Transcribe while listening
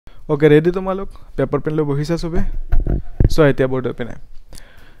okay ready তোমালোক paper PAN লৈ বহিছা সবে সো এতিয়া বোর্ড ওপেন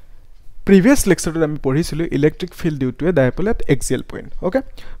প্রিভিয়াস লেকচারত আমি পঢ়িছিলো electric field due to A dipole at axial point okay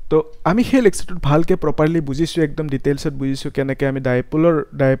তো আমি সেই লেকচারত ভালকে প্রপারলি বুজিছো একদম ডিটেইলছত বুজিছো কেনেকে আমি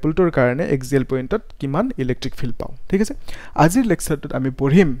ডাইপোলটোৰ কাৰণে এক্সিয়াল পয়েন্টত কিমান ইলেক্ট্ৰিক ফিল্ড পাও ঠিক আছে আজিৰ লেকচাৰত আমি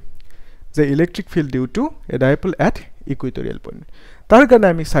পঢ়িম যে electric field due to A dipole at ইকুইটোৰিয়াল point তাৰ কাৰণে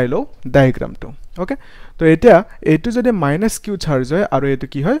আমি চাইলো ডায়াগ্ৰামটো ওকে তো এতিয়া এটো যদি মাইনাস কিউ চাৰ্জ হয় আৰু এটো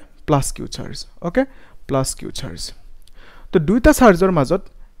কি হয় plus Q charge okay plus Q charge তো দুইটা চাৰ্জৰ মাজত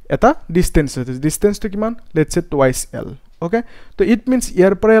এটা ডিসটেন্স আছে ডিসটেন্সটো কিমান let's say twice L okay তো ইট মিন্স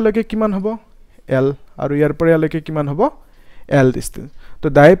ইয়াৰ পৰা ইয়ালৈকে কিমান হ'ব এল আৰু ইয়াৰ পৰা ইয়ালৈকে কিমান হ'ব এল ডিসটেন্স তো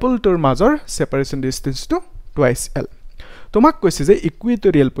ডাইপোলটোৰ মাজৰ সেপাৰেশন ডিসটেন্সটো টুৱাইস এল তোমাক কৈছে যে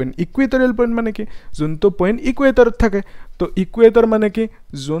ইকুইটোৰিয়াল পয়েন্ট মানে কি যোনটো পয়েন্ট ইকুৱেটৰত থাকে তো ইকুৱেটৰ মানে কি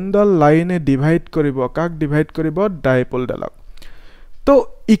যোনডাল লাইনে ডিভাইড কৰিব কাক ডিভাইড কৰিব ডাইপোল ডালক তো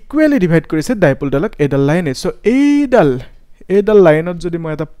ইকুৱেলি ডিভাইড কৰিছে ডাইপোল ডালক এডাল লাইনে সো এইডাল লাইনত যদি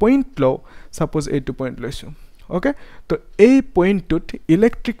মই এটা পয়েন্ট লও সাপোজ এইটো পয়েন্ট লৈছো ওকে তো এই পয়েন্টটোত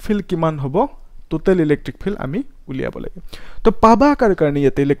ইলেক্ট্রিক ফিল্ড কিমান হ'ব টোটাল ইলেক্ট্রিক ফিল্ড আমি উলিয়াব লাগে তো পাবা কাৰ কাৰণে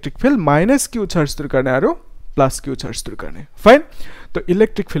ইয়াতে ইলেক্ট্ৰিক ফিল্ড মাইনাস কিউ চাৰ্জটোৰ কাৰণে আৰু প্লাস কিউ চাৰ্জটোৰ কাৰণে ফাইন তো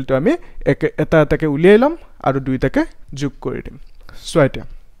ইলেক্ট্ৰিক ফিল্ডটো আমি এটা এটাকে উলিয়াই লম আৰু দুইটাকে যোগ কৰি দিম সো এটা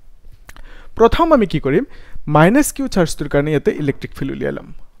প্ৰথম আমি কি কৰিম মাইনাস কিউ চাৰ্জটোৰ কাৰণে ইয়াতে ইলেক্ট্ৰিক ফিল্ড উলিয়াই লম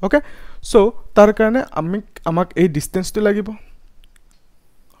ওকে সো তাৰ কাৰণে আমাক এই ডিসটেন্সটো লাগিব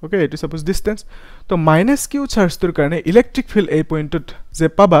ওকে এটো সাপোজ ডিসটেন্স তো মাইনাস কিউ চাৰ্জটোৰ কাৰণে ইলেক্ট্ৰিক ফিল্ড এই পয়েন্টত যে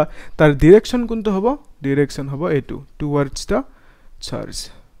পাবা তাৰ ডাইৰেকশন কোনটো হ'ব ডাইৰেকশন হ'ব এটো টুৱাৰ্ডছ দা চাৰ্জ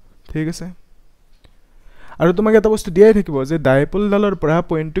ঠিক আছে আৰু তোমাক এটা বস্তু দিয়াই থাকিব যে ডাইপোল ডালৰ পৰা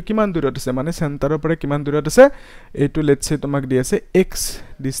পয়েন্টটো কিমান দূৰত আছে মানে সেন্টাৰৰ পৰা কিমান দূৰত আছে এটো লেটস সে তোমাক দি আছে x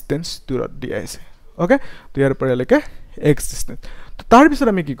ডিসটেন্স দূৰত দি আছে ওকে তো ইয়াৰ পৰা লৈকে x ডিসটেন্স তো তাৰ পিছত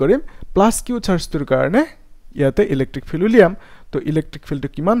আমি কি কৰিম প্লাস কিউ চাৰ্জটোৰ কাৰণে ইয়াতে ইলেক্ট্রিক ফিল্ড উলিয়াম তো ইলেক্ট্রিক ফিল্ডটো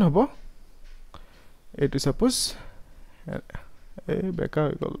কিমান হ'ব এটো সাপোজ বেকা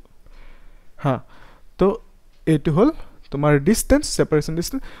হৈ গল হা তো এটো হল তোমাৰ ডিসটেন্স সেপাৰেশন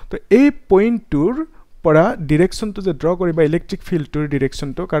ডিসটেন্স তো এই পয়েন্টটোৰ পৰা ডাইৰেকশনটো যে ড্ৰ কৰিবা ইলেক্ট্ৰিক ফিল্ডটোৰ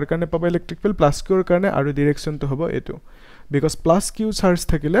ডাইৰেকশনটো কাৰ কাৰণে পাবা ইলেক্ট্ৰিক ফিল্ড প্লাস কিউৰ কাৰণে আৰু ডাইৰেকশনটো হ'ব এটো বিকজ প্লাস কিউ চাৰ্জ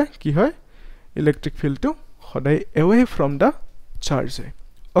থাকিলে কি হয় ইলেক্ট্ৰিক ফিল্ডটো সদায় এৱে ফ্ৰম দা চাৰ্জ হয়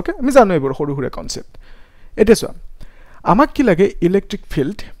ওকে আমি জানো এইবোৰ সৰু সৰু কনসেপ্ট এটা চোৱা আমাক কি লাগে electric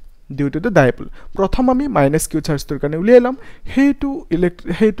field due to the dipole প্ৰথম আমি মাইনাস কিউ চাৰ্জটোৰ কাৰণে উলিয়াই লম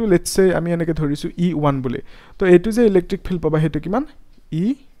হেইটো লেটস সে আমি এনেকে ধৰিছো E1 বুলি তো এটো যে ইলেক্ট্রিক ফিল্ড পাবা হেটো কিমান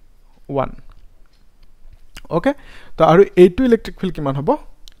E1 ओके तो आरो एटू इलेक्ट्रिक फील्ड किमान हबो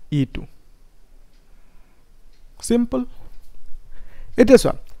E2 सिंपल एटा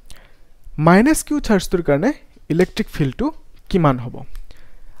सो माइनस क्यू चार्जটোৰ কাৰণে ইলেক্ট্ৰিক ফিল্ডটো কিমান হ'ব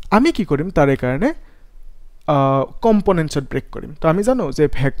আমি কি কৰিম তাৰে কাৰণে কম্পোনেন্টছত ব্ৰেক কৰিম তো আমি জানো যে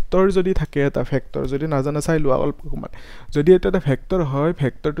ভেক্টৰ যদি থাকে এটা ভেক্টৰ যদি নাজানা চাই লোৱা অল্প কমান যদি এটা ভেক্টৰ হয়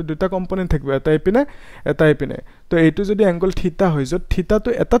ভেক্টৰটো দুটা কম্পোনেন্ট থাকিব এটা এপিনে তো এইটো যদি এংগল থিটা হয় যত থিটাটো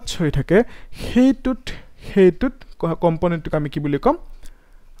এটাত হৈ থাকে হেইটুত কম্পোনেন্টক আমি কি বুলি কম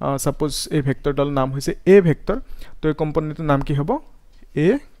সাপোজ এই ভেক্টৰডাল নাম হৈছে এ ভেক্টৰ তো এই কম্পোনেন্টৰ নাম কি হ'ব এ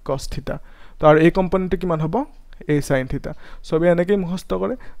cos থিটা তো আৰু এই কম্পোনেন্টটো কিমান হ'ব এ sin থিটা সবে এনেকৈ মুখস্থ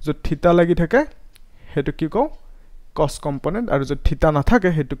কৰে যত থিটা লাগি থাকে হেতু কি কও cos কম্পোনেন্ট আৰু যত থিটা নাথাকে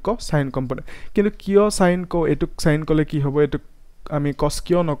হেতু কও sin কম্পোনেন্ট কিন্তু কিয় sin কো এটু sin কলে কি হ'ব এটু আমি cos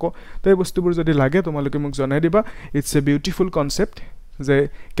কিয় নকো তো এই বস্তুবোৰ যদি লাগে তোমালোকে মোক জনাই দিবা ইটস এ বিউটিফুল কনসেপ্ট যে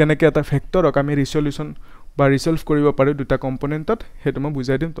কেনেকে এটা ভেক্টৰক আমি ৰিসলিউশন বা ৰিসলভ কৰিব পাৰো দুটা কম্পোনেন্টত হেতু মই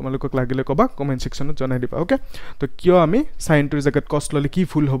বুজাই দিম তোমালোকক লাগিলে কবা কমেন্ট সেকশনত জনাই দিবা ওকে তো কিয় আমি sin টুৰ জাগাত cos ললে কি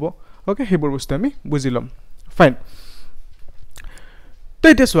ফুল হ'ব ওকে হেবোৰ বস্তু আমি বুজিলম ফাইন তো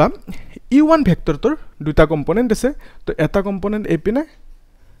এটা সোয়া E1 ভেক্টৰটোৰ দুটা কম্পোনেন্ট আছে তো এটা কম্পোনেন্ট এ পিনে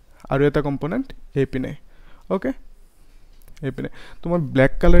আৰু এটা কম্পোনেন্ট এ পিনে ওকে এ পিনে তো মই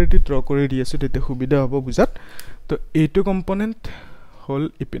ব্ল্যাক কালাৰটি ড্ৰ কৰি দি আছো তেতে সুবিধা হ'ব বুজাত তো এইটো কম্পোনেন্ট হল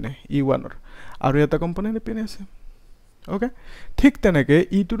ইপিনে E1 ৰ আৰু এটা কম্পোনেন্ট ইপিনে আছে ওকে ঠিক তেনেকে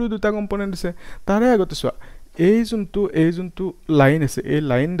E2 ৰ দুটা কম্পোনেন্ট আছে তাৰে আগতে সোয়া এই যোনটো লাইন আছে এই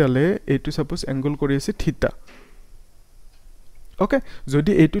লাইন ডালে এইটো সাপোজ এংগল কৰি আছে থিটা ওকে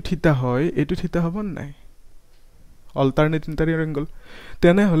যদি এইটো থিটা হয় এইটো থিটা হ'ব নাই অল্টারনেট ইন্টারিয়র এঙ্গল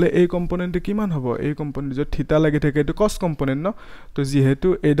তেনে হলে এই কম্পোনেন্ট কিমান হ'ব এই কম্পোনেন্ট যত থিটা লাগি থাকে এটো cos কম্পোনেন্ট ন তো যেহেতু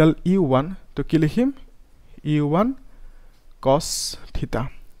এডাল E1 তো কি লিখিম E1 cos থিটা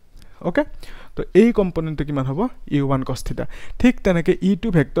ওকে তো এই কম্পোনেন্ট কিমান হ'ব E1 cos থিটা ঠিক তেনেকে E2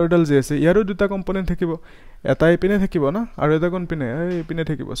 ভেক্টৰডাল যে আছে ইয়াৰো দুটা কম্পোনেন্ট থাকিব এটা ইপিনে থাকিব না আৰু এটা কোন পিনে এই পিনে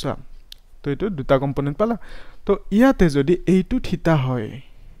থাকিব সা তো এটো দুটা কম্পোনেন্ট পালা তো ইয়াতে যদি এইটো থিটা হয়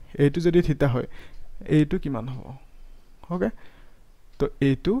এইটো যদি থিতা হয় এইটো কিমান হ'ব ওকে তো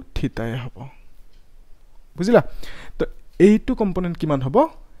এইটো থিতাই হ'ব বুজিলা তো এইটো কম্পোনেন্ট কিমান হ'ব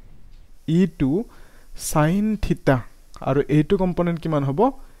e2 sin থিতা আৰু এইটো কম্পোনেন্ট কিমান হ'ব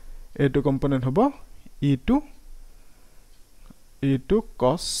এইটো কম্পোনেন্ট হ'ব e2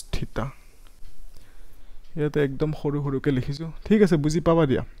 cos থিতা ইয়াতে একদম সৰু সৰুকে লিখিছো ঠিক আছে বুজি পাবা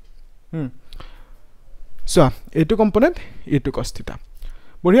দিয়া সো এইটো কম্পোনেন্ট e2 cos থিতা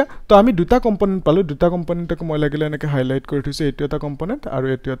বঢ়িয়া তো আমি দুটা কম্পোনেন্ট পালো দুটা কম্পোনেন্টক মই লাগিলে এনেকে হাইলাইট কৰি থৈছো এইটো এটা কম্পোনেন্ট আৰু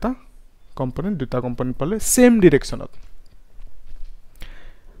এইটো এটা কম্পোনেন্ট দুটা কম্পোনেন্ট পালে সেম ডাইৰেকশনত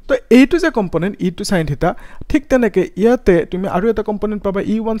তো এইটো যে কম্পোনেন্ট e2 sin থিতা ঠিক তেনেকে ইয়াতে তুমি আৰু এটা কম্পোনেন্ট পাবা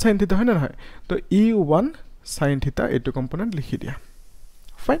e1 sin থিতা হয় না নহয় তো e1 sin থিতা এইটো কম্পোনেন্ট লিখি দিয়া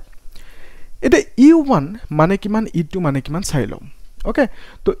ফাইন এটা e1 মানে কিমান e2 মানে কিমান চাই লম ওকে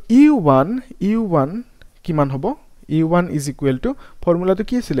তো e1 কিমান হ'ব e1 is equal to ফৰ্মুলাটো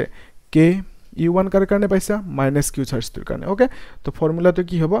কি আছিল k e1 কাৰ কাৰণে পাইছা - q চাৰ্জটোৰ কাৰণে ওকে তো ফৰ্মুলাটো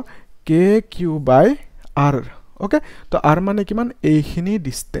কি হ'ব kq by r ওকে তো r মানে কিমান এইখিনি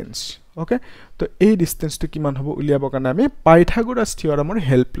ডিসটেন্স ওকে তো এই ডিসটেন্সটো কিমান হ'ব উলিয়াব কাৰণে আমি পাইথাগোৰাছ থিওৰামৰ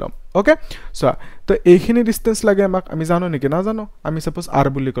হেল্প লম ওকে সো তো এইখিনি ডিসটেন্স লাগে আমাক আমি জানো নেকি না জানো আমি সাপোজ r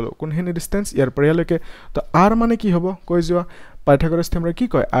বুলি কলো কোনখিনি ডিসটেন্স ইয়াৰ পৰা ইয়ালৈকে তো r মানে কি হ'ব কৈ যোৱা পাইথাগোৰাছ থিওৰামে কি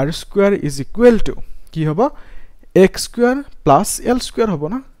কয় r square is equal to কি হ'ব x square plus l square হ'ব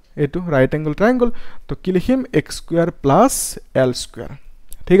না এটো ৰাইট অ্যাঙ্গেল ট্ৰায়াঙ্গল তো কি লিখিম x square plus l square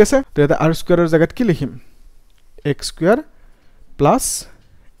ঠিক আছে তো এটা r স্কয়াৰৰ জায়গাত কি লিখিম x square plus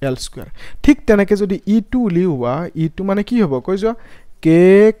l square ঠিক তেনেকে যদি e2 লিওৱা e2 মানে কি হ'ব কৈ যোৱা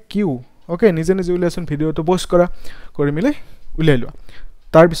kq ওকে নিজে নিজে উলিয়াছন ভিডিওটো পষ্ট কৰা কৰি মিলে উলিয়াই লোৱা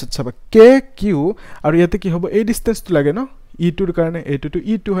তাৰ পিছত চাবা kq আৰু ইয়াতে কি হ'ব এই ডিসটেন্সটো লাগে ন e2 ৰ কাৰণে এইটো টু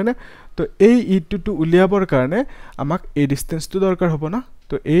e2 হয়নে তো এই e2 টু উলিয়াবৰ কাৰণে আমাক এই ডিসটেন্সটো দৰকাৰ হ'ব না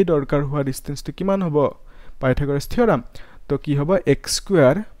তো এই দৰকাৰ হোৱা ডিসটেন্সটো কিমান হ'ব পাইথাগোৰাছ থিওৰাম তো কি হ'ব x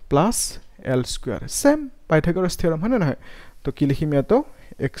square plus l square same Pythagoras থিওৰাম হয় না নহয় তো কি লিখিম ইয়াতো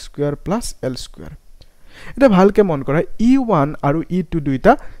x square plus l square এটা ভালকে মন কৰা e1 আৰু e2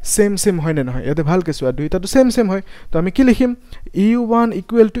 দুইটা সেম হয় না নহয় ইয়াতে ভালকে চোৱা দুইটাটো সেম হয় তো আমি কি লিখিম e1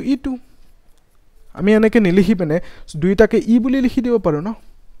 ইকুৱেল টু e2 আমি এনেকে নিলিখি পেনে দুইটাকে e বুলি লিখি দিব পাৰো ন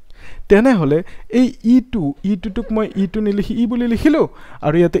তেনে হলে এই e2 টুক মই e2 নিলিখি e বুলি লিখিলো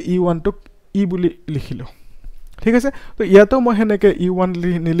আৰু ইয়াতে e1 টুক e বুলি লিখিলো ঠিক আছে তো ইয়াতো মই হেনেকে e1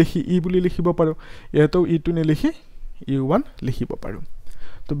 নিলিখি e বুলি লিখিব পাৰো ইয়াতো e2 নিলিখি e1 লিখিব পাৰো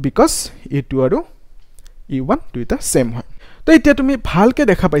তো বিকজ e2 আৰু e1 দুইটা সেম হয় তো এতিয়া তুমি ভালকে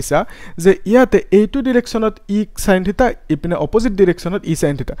দেখা পাইছা যে ইয়াতে এইটো ডাইৰেকশনত e sin থিতা ইপিনে অপোজিট ডাইৰেকশনত e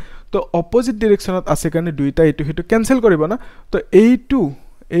sin থিতা তো অপোজিট ডাইৰেকশনত আছে কাৰণে দুইটা এইটো হেতু ক্যান্সেল কৰিব না তো এইটো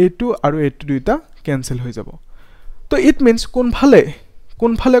আৰু এইটো দুইটা ক্যান্সেল হৈ যাব তো ইট মিন্স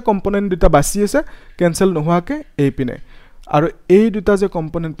কোনফালে কম্পোনেন্ট দুটা বাছি আছে ক্যান্সেল নোহোৱাকে এইপিনে আৰু এই দুটা যে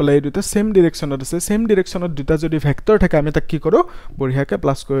কম্পোনেন্ট পালে এই দুটা সেম ডাইৰেকশনত আছে সেম ডাইৰেকশনত দুটা যদি ভেক্টৰ থাকে আমি তাক কি কৰো বঢ়িয়াকে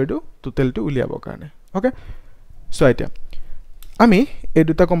প্লাস কৰি দিও টোটালটো উলিয়াবৰ কাৰণে ওকে সো এতিয়া আমি এই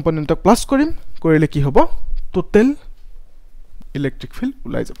দুটা কম্পোনেন্টক প্লাস কৰিলে কি হ'ব টোটাল ইলেক্ট্ৰিক ফিল্ড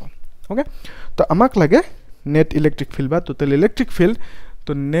ওলাই যাব ওকে তো আমাক লাগে নেট ইলেক্ট্ৰিক ফিল্ড বা টোটাল ইলেক্ট্ৰিক ফিল্ড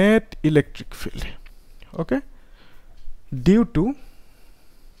তো net electric field okay due to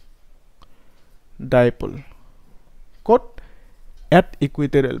dipole cot at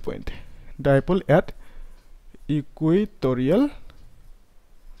equatorial point dipole at equatorial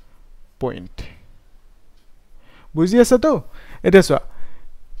point বুজি আছে তো এটা চোৱা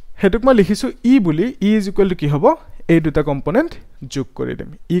হেতুক মই লিখিছো e বুলি e is equal to কি হ'ব এই দুটা কম্পোনেন্ট যোগ কৰি দিম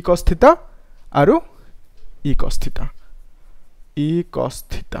e cos থিতা আৰু e cos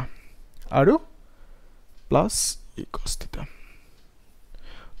থিতা আৰু প্লাস e cos থিতা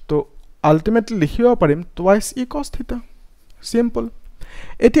তো ultimately লিখিব পাৰিম twice e cos থিতা simple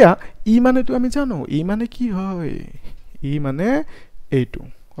এতিয়া e মানে তো আমি জানো e মানে কি হয় e মানে এইটো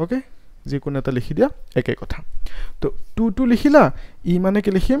ওকে যে কোন এটা লিখি দিয়া একে কথা তো 2 লিখিলা e মানে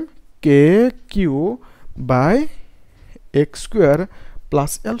কি লিখিম kq by x square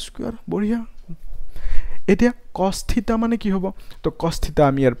plus l square বঢ়িয়া এতিয়া cos থিতা মানে কি হ'ব তো cos থিতা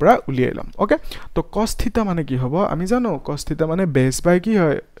আমি ইয়াৰ পৰা উলিয়াই লম ওকে তো cos থিতা মানে কি হ'ব আমি জানো cos থিতা মানে বেস বাই কি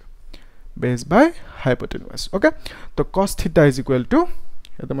হয় base by hypotenuse okay so cos theta is equal to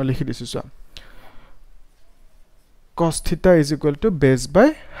eta মই লিখি দিছো সা cos theta is equal to base by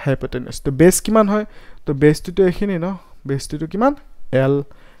hypotenuse তো base কিমান হয় তো base তো এখিনি ন base তো কিমান l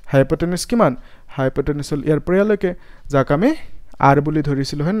hypotenuse কিমান hypotenuse ইয়াৰ পৰালৈকে যাক আমি r বুলি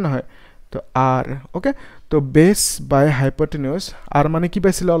ধৰিছিলো হয় নহয় তো r okay তো base by hypotenuse r মানে কি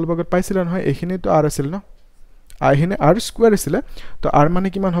পাইছিল অলবগত পাইছিল নহয় এখিনি তো r আছিল ন I হিনে r স্কয়ার আছিলে তো r মানে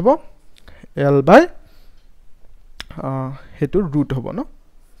কিমান হ'ব l বাই হেতু ৰুট হ'ব ন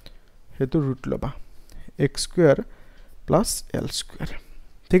হেতু ৰুট লবা x square plus l square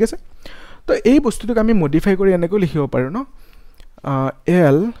ঠিক আছে তো এই বস্তুটোক আমি মডিফাই কৰি এনেকৈ লিখিব পাৰো ন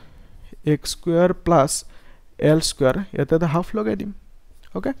l x square plus l square এটা এটা হাফ লগাই দিম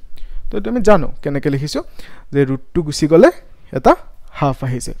ওকে তো তুমি জানো কেনেকৈ লিখিছো যে ৰুটটো গুছি গলে এটা হাফ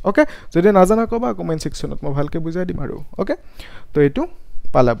আহিছে ওকে যদি নাজানা কবা কমেন্ট সেকশনত মই ভালকে বুজাই দিম আৰু ওকে তো এটো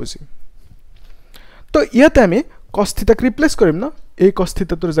পালা বুজি তো ইয়াতে আমি cos থিটাক ৰিপ্লেস কৰিম ন এই cos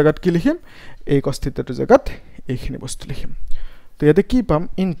থিটাটোৰ জাগাত কি লিখিম এই cos থিটাটোৰ জাগাত এইখিনি বস্তু লিখিম তো ইয়াতে কি পাম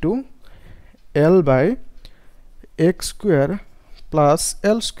ইনটু l বাই x square plus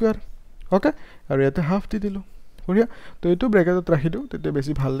l square okay আৰু ইয়াতে হাফ দি দিলো বঢ়িয়া তো এটো ব্ৰেকেটত ৰাখি দিও তেতে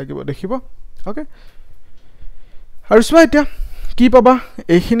বেছি ভাল লাগিব দেখিব ওকে আৰু চোৱা এতিয়া কি পাবা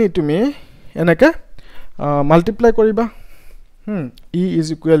এইখিনি তুমি এনেকে মাল্টিপ্লাই কৰিবা e is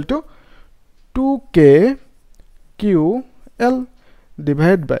equal to 2k q l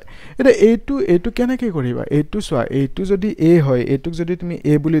divide by এটা a2 কেনেকৈ কৰিবা a2 সোয়া a2 যদি a হয় a2 যদি তুমি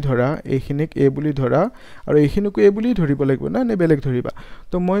a বুলি ধৰা এইখিনিক a বুলি ধৰা আৰু এইখিনিকো a বুলি ধৰিব লাগিব না নে বেলেগ ধৰিবা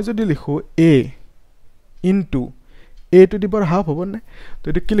তো মই যদি লিখো a into a to the power half হ'ব না তো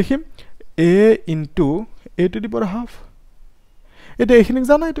এটা কি লিখিম a into a to the power half এটা এইখিনিক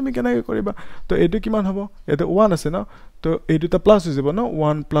জানাই তুমি কেনেকৈ কৰিবা তো এটো কিমান হ'ব এটা 1 আছে না তো এই দুটা প্লাস হৈ যাব না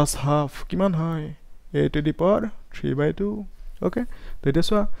 1 plus half কিমান হয় a to the power 3/2 okay তো এটা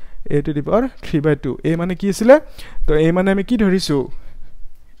সোয়া a to the power 3/2 a মানে কি আছিল তো a মানে আমি কি ধৰিছো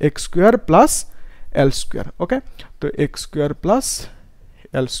x square plus l square okay তো x square plus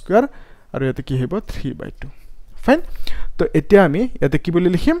l square আৰু এটা কি হ'ব 3/2 ফাইন তো এতিয়া আমি এটা কি বুলি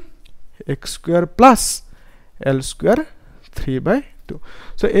লিখিম x square plus l square 3/2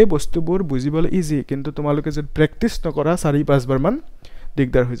 so এই বস্তুবোৰ বুজিবলৈ ইজি কিন্তু তোমালোকে যদি প্ৰ্যাকটিস নকৰা 4-5 বাৰ মান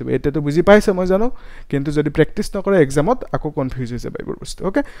দিগদাৰ হৈ যাব এটা তো বুজি পাইছা মই জানো কিন্তু যদি প্ৰ্যাকটিস নকৰা এক্সামত আকৌ কনফিউজ হৈ যাব এইবোৰ বস্তু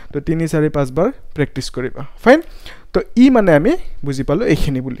ওকে তো 3-4-5 বাৰ প্ৰ্যাকটিস কৰিবা ফাইন তো ই মানে আমি বুজি পালো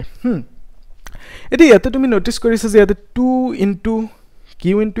এইখিনি বুলি এতিয়া ইয়াতে তুমি নোটিস কৰিছা যে ইয়াতে 2 into q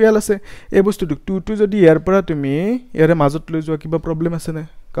into l আছে এই বস্তুটো 2 যদি ইয়াৰ পৰা তুমি ইয়াৰে মাজত লৈ যোৱা কিবা প্ৰবলেম আছে নে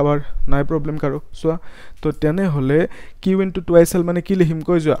কাবাৰ নাই প্ৰবলেম কাৰো সোয়া তো তেনে হলে q into 2l মানে কি লিখিম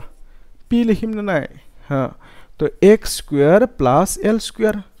কৈ যোৱা p লিখিম না নাই হা তো x square plus l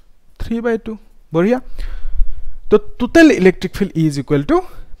square 3/2 বঢ়িয়া তো total electric field E is equal to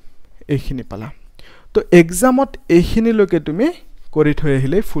এইখিনি পালা তো এক্সামত এইখিনি লকে তুমি কৰি থৈ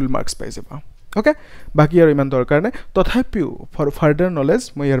আহিলে ফুল মাৰ্কস পাই যাবা ওকে বাকি আৰু ইমান দৰকাৰ নাই তথাপিও ফৰ ফাৰ্দাৰ নলেজ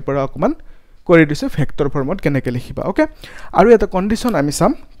মই ইয়াৰ পৰা অকমান কৰি দিছো ফেক্টৰ ফৰ্মত কেনেকৈ লিখিবা ওকে আৰু এটা কন্ডিশন আমি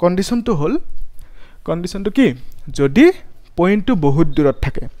চাম কন্ডিশনটো কি যদি পইণ্টটো বহুত দূৰত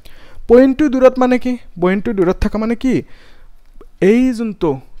থাকে পইণ্টটো দূৰত মানে কি পইণ্টটো দূৰত থকা মানে কি এই যোনটো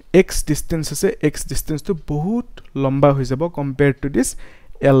x ডিসটেন্স আছে x ডিসটেন্সটো বহুত লম্বা হৈ যাব compared to this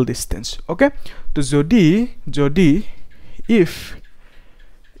l distance okay তো যদি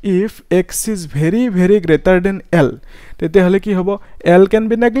if x is very very greater than l তেতে হলে কি হ'ব l can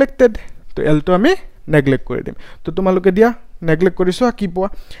be neglected তো l তো আমি নেগলেক্ট কৰি দিম তো তোমালোকে দিয়া নেগলেক্ট কৰিছো কি পোৱা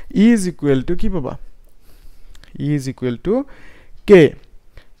e is equal to কি পাবা e is equal to k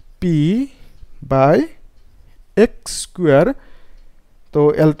p by x square তো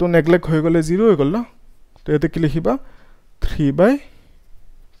l তো নেগলেক্ট হৈ গলে 0 হৈ গল না তো এতে কি লিখিবা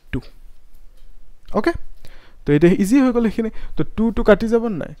 3/2 ওকে তো এটা ইজি হৈ গল এখিনি তো 2 to কাটি যাব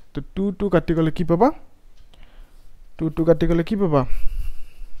নাই তো 2 to কাটি গলে কি পাবা 2 to কাটি গলে কি পাবা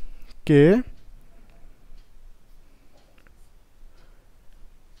k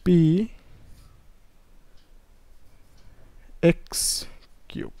p x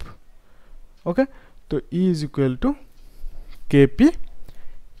cube okay তো e is equal to kp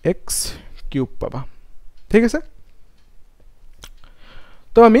x cube পাবা ঠিক আছে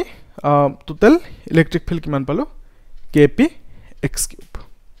তো আমি টোটাল ইলেক্ট্ৰিক ফিল্ড কিমান পালো kp x cube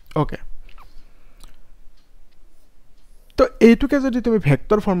ওকে তো এইটোকে যদি তুমি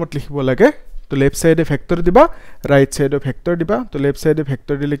ভেক্টৰ ফৰ্মত লিখিব লাগে তো লেফট সাইডে ভেক্টৰ দিবা ৰাইট সাইডে ভেক্টৰ দিবা তো লেফট সাইডে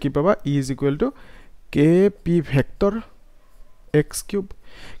ভেক্টৰ দিলে কি পাবা e is equal to kp vector x cube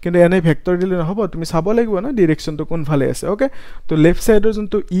কিন্তু এনে ভেক্টৰ দিলে নহব তুমি চাব লাগিব না ডাইৰেকশনটো কোন ফালে আছে ওকে তো লেফট সাইডৰ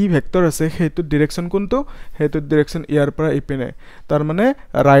যোনটো e ভেক্টৰ আছে হেতু ডাইৰেকশন কোনটো হেতু ডাইৰেকশন ইয়াৰ পৰা ইপিনে তাৰ মানে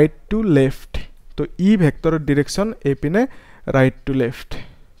ৰাইট টু লেফট তো e ভেক্টৰৰ ডাইৰেকশন ইপিনে ৰাইট টু লেফট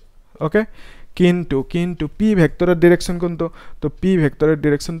ওকে কিন্তু p ভেক্টৰৰ ডাইৰেকশন কোনটো তো p ভেক্টৰৰ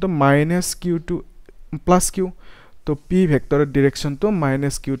ডাইৰেকশন তো -q to +q তো p ভেক্টৰৰ ডাইৰেকশন তো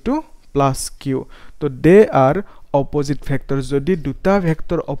 -q to প্লাছ কিউ তো দে আৰ অপজিট ভেক্টৰ যদি দুটা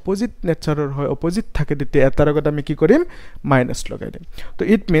ভেক্টৰ অপজিট নেচাৰৰ হয় অপজিট থাকে তেতিয়া এটাৰ আগত আমি কি কৰিম মাইনাছ লগাই দিম তো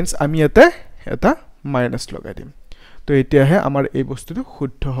ইট মিন্স আমি এটা মাইনাছ লগাই দিম তো এতিয়াহে আমাৰ এই বস্তুটো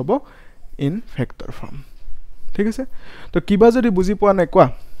শুদ্ধ হ'ব ইন ভেক্টৰ ফৰ্ম ঠিক আছে তো কিবা যদি বুজি পোৱা নাই কোৱা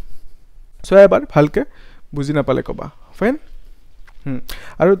সো এবাৰ ভালকে বুজি নাপালে কবা ফাইন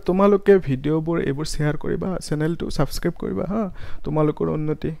আৰু তোমালোকে ভিডিঅ'বোৰ এইবোৰ শেয়াৰ কৰিবা চেনেলটো সাবস্ক্ৰাইব কৰিবা হা তোমালোকৰ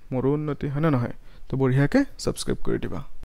উন্নতি মোৰো উন্নতি হয় না নহয় তো বঢ়িয়াকে সাবস্ক্ৰাইব কৰি দিবা